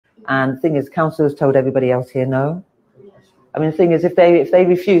And the thing is, councillors told everybody else here no. I mean, the thing is, if they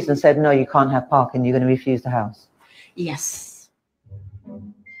refused and said no, you can't have parking, you're going to refuse the house. Yes.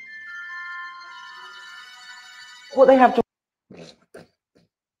 What they have to.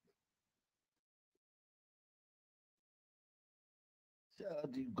 Shout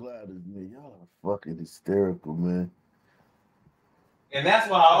out to you, Gladys, man. Y'all are fucking hysterical, man. And that's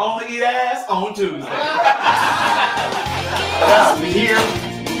why I only eat ass on Tuesday. That's me here.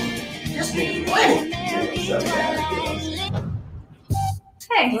 This nigga winning.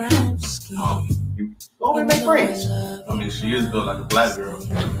 Hey. You go and make friends. I mean, she is built like a black girl.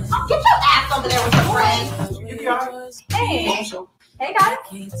 Oh, get your ass over there with your friends. You be alright. Hey. Hey, guys.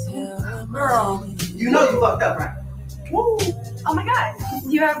 Girl. You know you fucked up, right? Woo. Oh my God.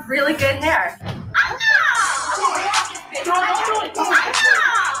 You have really good hair. Good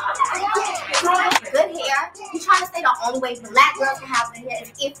hair. You trying to say the only way black girls can have good hair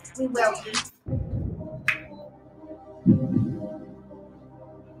is if we wear wigs.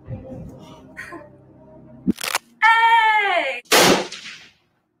 Hey!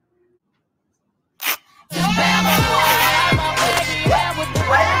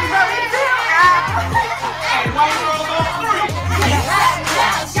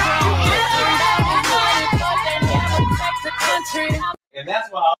 And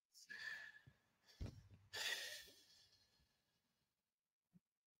that's why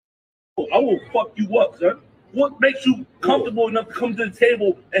I will fuck you up, son. What makes you comfortable enough to come to the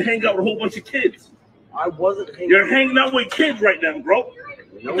table and hang out with a whole bunch of kids? I wasn't hanging. You're hanging out with kids right now, bro.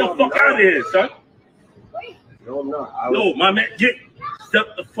 Get the fuck out of here, son. No, I'm not. Yo, my man, step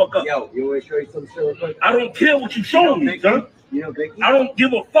the fuck up. Yo, you want to show you some shit real quick? I don't care what you showing me, son. You know, Vicky? I don't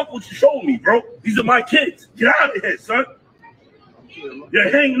give a fuck what you showing me, bro. These are my kids. Get out of here, son.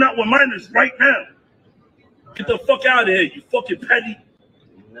 You're hanging out with minors right now. Get the fuck out of here, you fucking petty.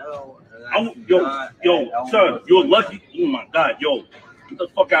 No. Son, you're lucky. Oh my God, yo. Get the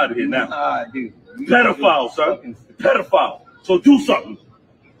fuck out of here now. Dude. Pedophile, son. Pedophile. So do something.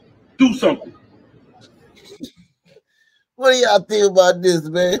 Do something. What do y'all think about this,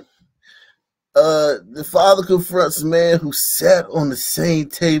 man? The father confronts a man who sat on the same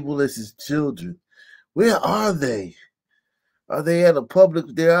table as his children. Where are they? Are they at a public?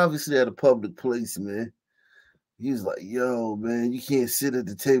 They're obviously at a public place, man. He's like, yo, man, you can't sit at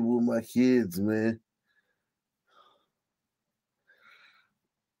the table with my kids, man.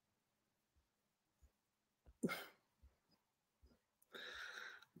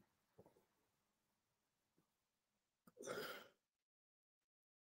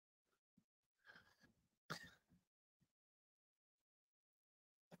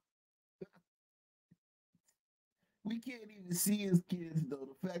 We can't even see his kids, though.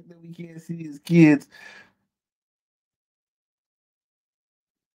 The fact that we can't see his kids.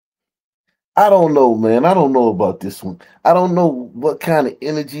 I don't know, man. I don't know about this one. I don't know what kind of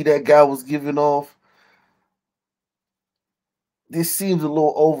energy that guy was giving off. This seems a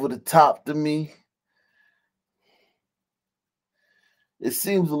little over the top to me. It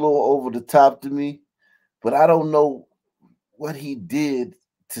seems a little over the top to me, but I don't know what he did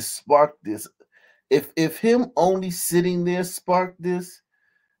to spark this. If him only sitting there sparked this,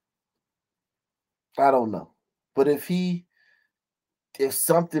 I don't know. But if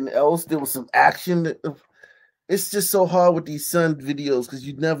something else, there was some action. It's just so hard with these son videos because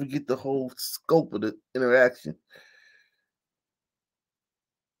you never get the whole scope of the interaction.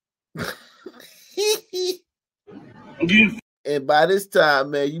 And by this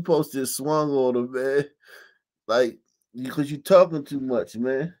time, man, you posted swung on him, man. Like, because you're talking too much,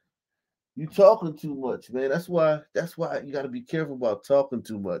 man. You talking too much, man. That's why you got to be careful about talking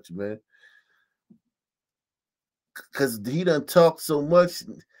too much, man. Because he done talked so much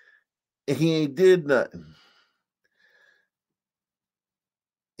and he ain't did nothing.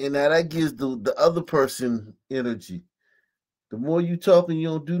 And now that gives the other person energy. The more you talk and you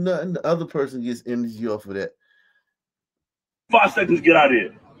don't do nothing, the other person gets energy off of that. 5 seconds, get out of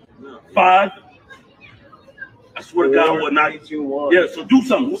here. 5. I swear to God, I would not. Yeah, so do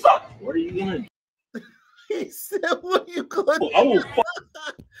something. What's up? What are you gonna do? He said, what are you gonna do? I will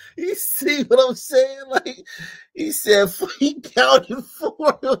You see what I'm saying? Like, he said he counted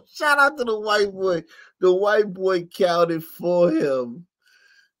for him. Shout out to the white boy. The white boy counted for him.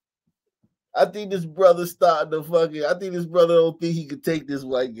 I think this brother starting to fucking. I think this brother don't think he could take this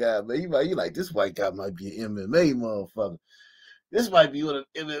white guy, man. He like, this white guy might be an MMA motherfucker. This might be one of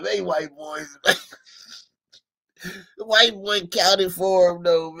the MMA white boys. The white boy counted for him,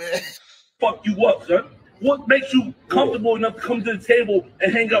 though, man. Fuck you up, son. What makes you comfortable enough to come to the table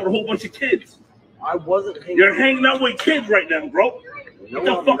and hang out with a whole bunch of kids? I wasn't hanging. You're hanging out with kids right now, bro. Get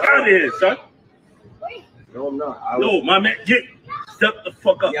the fuck out of here, son. No, I'm not. Yo, my man, step the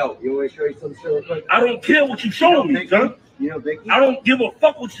fuck up. Yo, you want to show you some shit real quick? I don't care what you showed me, son. You know, Vicky? I don't give a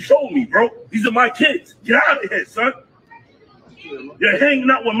fuck what you showed me, bro. These are my kids. Get out of here, son. You're hanging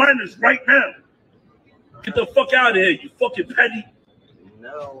out with minors right now. Get the fuck out of here, you fucking petty.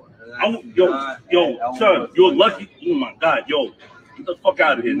 No. Yo, son, you're lucky. Oh my God, yo. Get the fuck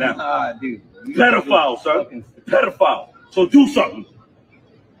out of here now. Nah, dude. Pedophile, son. Pedophile. So do something.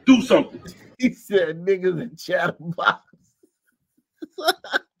 Do something. He said niggas in chat box.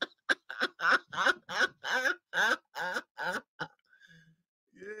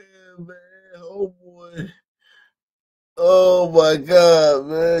 Yeah, man. Oh boy. Oh my God,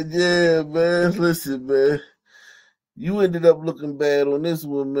 man. Yeah, man. Listen, man. You ended up looking bad on this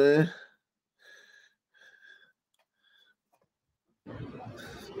one, man.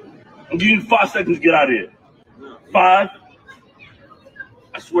 I'm giving you 5 seconds to get out of here. 5.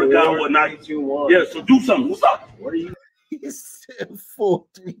 I swear to God, what not? 3, 2, 1. Yeah, so do something. What's up? What are you? He said 4,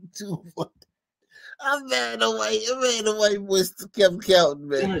 3, 2, 1. I'm mad the white boys kept counting,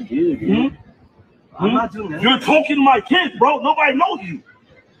 man. I'm not doing that. You're talking to my kids, bro. Nobody knows you.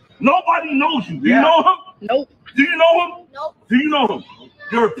 Nobody knows you. Do you know him? Nope. Do you know him? Nope. Do you know him?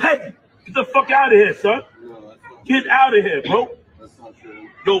 You're a petty. Get the fuck out of here, son. No, Get out of here, bro. that's not true.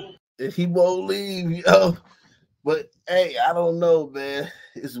 Yo, And he won't leave, yo. But hey, I don't know, man.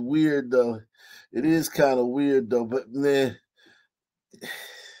 It's weird though. It is kind of weird though. But man,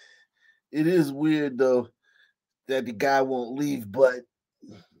 it is weird though that the guy won't leave. But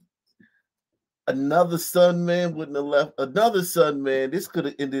another son, man, wouldn't have left. Another son, man. This could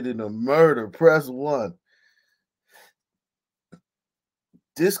have ended in a murder. Press 1.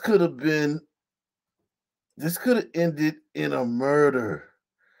 This could have ended in a murder.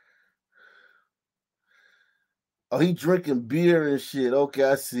 Oh, he drinking beer and shit. Okay,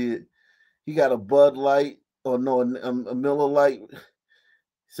 I see it. He got a Bud Light or no, a Miller Light.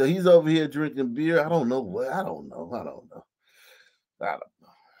 So he's over here drinking beer. I don't know what. I don't know.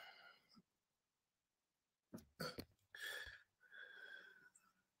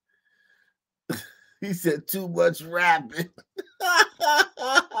 He said too much rapping.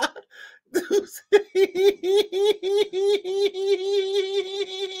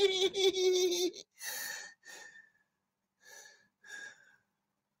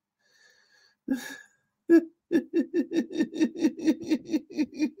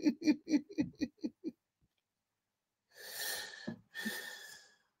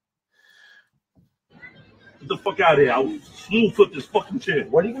 get the fuck out of here. I'll smooth flip this fucking chair.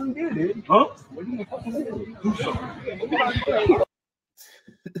 What are you gonna do, dude? Huh? What are you gonna fucking do? Do something.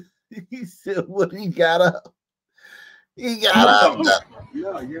 He said, "What he got up? He got up."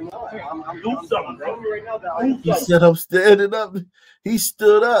 No, you're not. Do something, bro. telling you right now that He said, "I'm standing up." He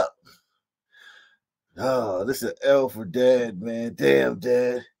stood up. Oh, this is an L for Dad, man. Damn,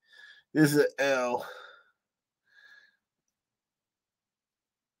 Dad. This is an L.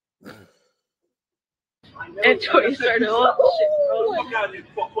 And Tori started all the shit, Fuck out of here.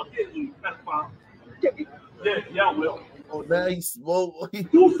 Fuck you, pedophile. Yeah, I will. Oh, now he smoke.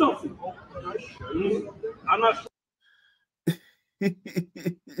 Do something. I'm not sure.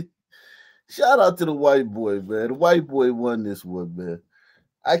 Shout out to the white boy, man. The white boy won this one, man.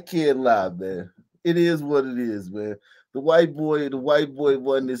 I can't lie, man. It is what it is, man. The white boy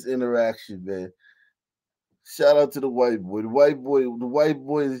won this interaction, man. Shout out to the white boy. The white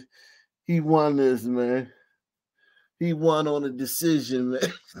boy, he won this, man. He won on a decision,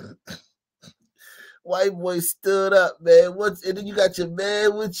 man. White boy stood up, man. And then you got your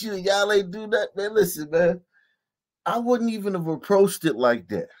man with you, and y'all ain't do that, man. Listen, man. I wouldn't even have approached it like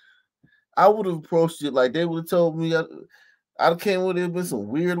that. I would have approached it like they would have told me. I came with it, been some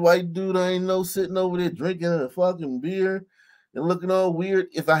weird white dude I ain't know sitting over there drinking a fucking beer and looking all weird.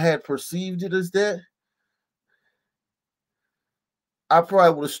 If I had perceived it as that, I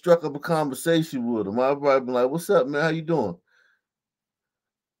probably would have struck up a conversation with him. I'd probably been like, "What's up, man? How you doing?"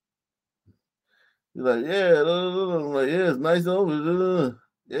 He's like, "Yeah." I'm like, "Yeah, it's nice over.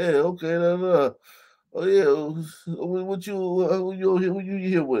 Yeah, okay. Oh yeah, what who you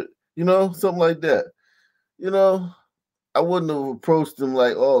here with? You know, something like that. You know." I wouldn't have approached him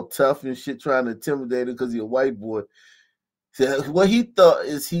like all tough and shit, trying to intimidate him because he's a white boy. So what he thought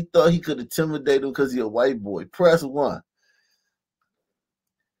he could intimidate him because he's a white boy. Press 1.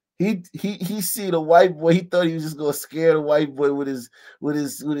 He see the white boy. He thought he was just gonna scare the white boy with his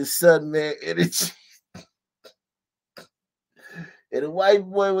son, man, energy. And the white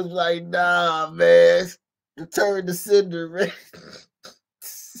boy was like, "Nah, man, return to sender, man."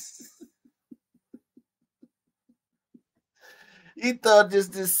 He thought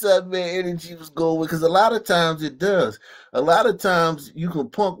just this Sunman energy was going because a lot of times it does. A lot of times you can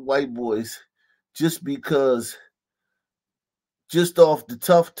punk white boys just because, just off the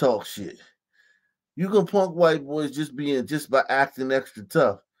tough talk shit. You can punk white boys just by acting extra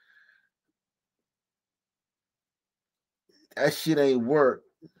tough. That shit ain't work.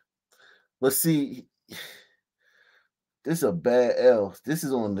 But see, this is a bad L. This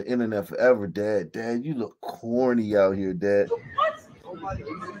is on the internet forever, Dad. Dad, you look corny out here, Dad. What? Get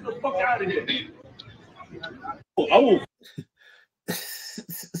the fuck out of here. Oh, I will.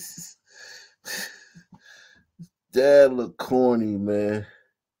 Dad look corny, man.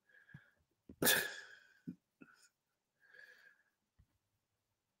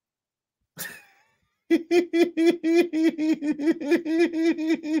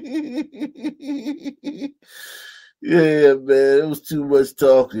 Yeah, man. It was too much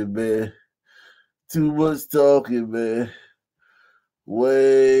talking, man. Too much talking, man.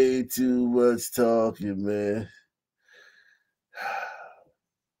 Way too much talking, man.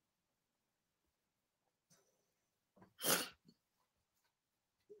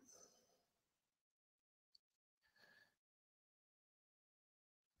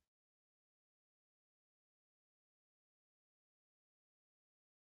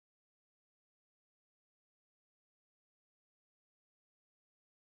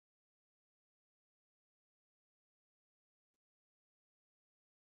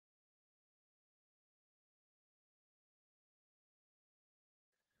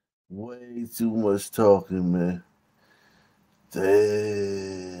 Way too much talking, man.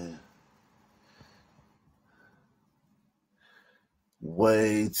 Damn.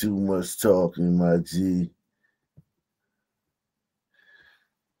 Way too much talking, my G.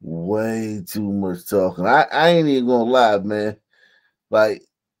 Way too much talking. I ain't even gonna lie, man. Like,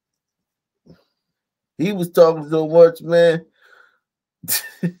 he was talking so much, man.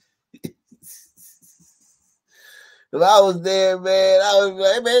 If I was there, man, I was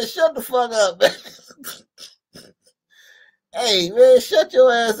like, man, shut the fuck up, man. Hey, man, shut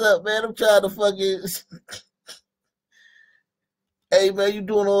your ass up, man. I'm trying to fucking. Hey, man, you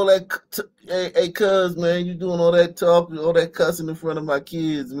doing all that. Hey, cuz, man, you doing all that talking, all that cussing in front of my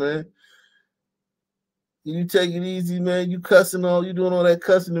kids, man. Can you take it easy, man? You doing all that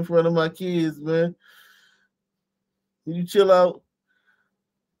cussing in front of my kids, man. Can you chill out?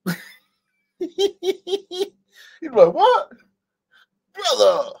 He's like, what?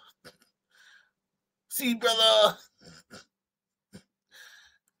 Brother. See, brother.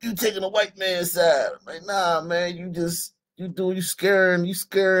 You taking a white man's side. I'm like, nah, man, you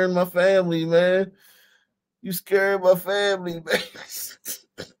scaring my family, man. You scaring my family, man.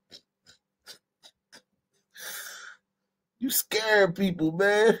 You scaring people,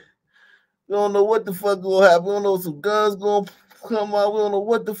 man. We don't know what the fuck gonna happen. We don't know if some guns gonna come out. We don't know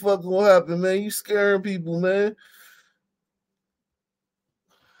what the fuck gonna happen, man. You scaring people, man.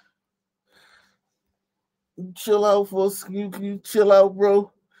 You chill out, folks. You chill out,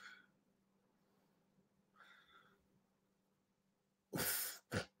 bro.